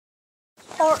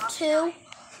part 2.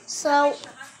 So,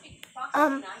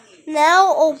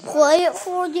 now I'll play it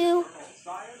for you.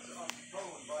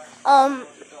 I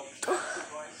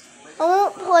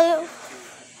won't play it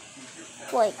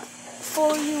like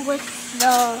for you with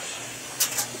the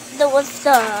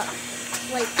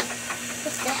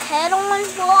head on.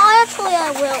 Well, actually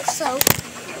I will. So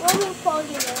let me plug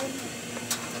it in.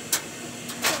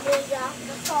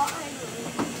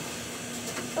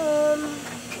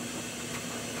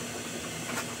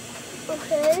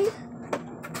 Okay.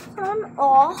 Turn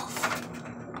off.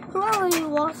 Whoever you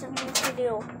watching this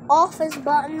video, off is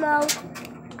button mode,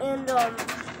 and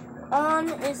on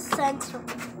is sensor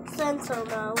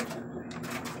mode.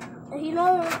 If you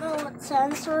don't know what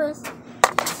sensor is,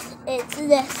 it's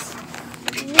this.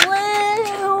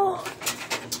 Well,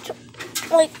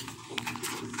 like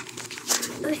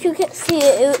if you can see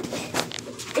it,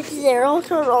 it's there. I'll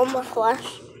turn on my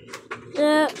flash.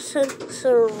 That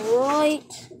sensor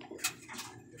right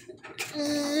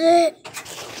there.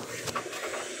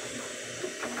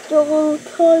 The little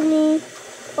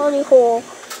tiny hole.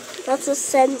 That's a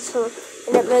sensor,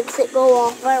 and it makes it go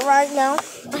off. But right now,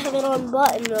 I have it on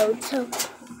button mode, so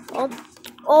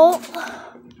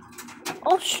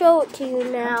I'll show it to you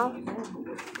now.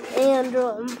 And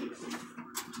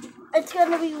it's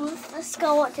gonna be with the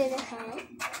skeleton head,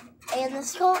 and the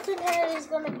skeleton head is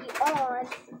gonna be on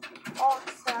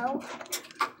also.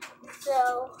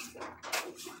 So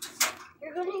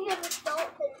you're gonna hear the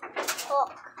skeleton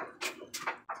talk.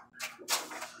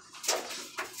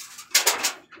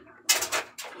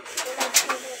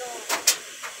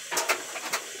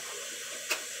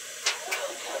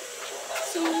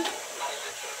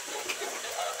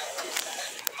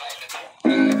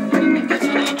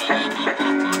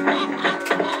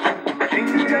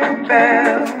 Jingle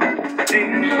bells,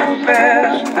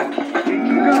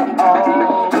 jingle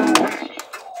all the way.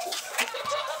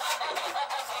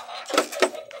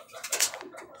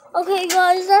 Okay,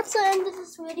 guys, that's the end of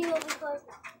this video because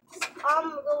I'm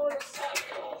going to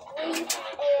sleep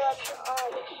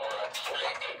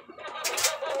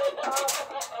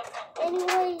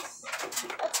anyways,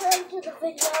 that's the end of the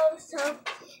video. So,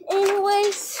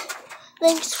 anyways,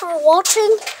 thanks for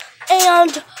watching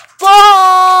and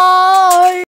bye.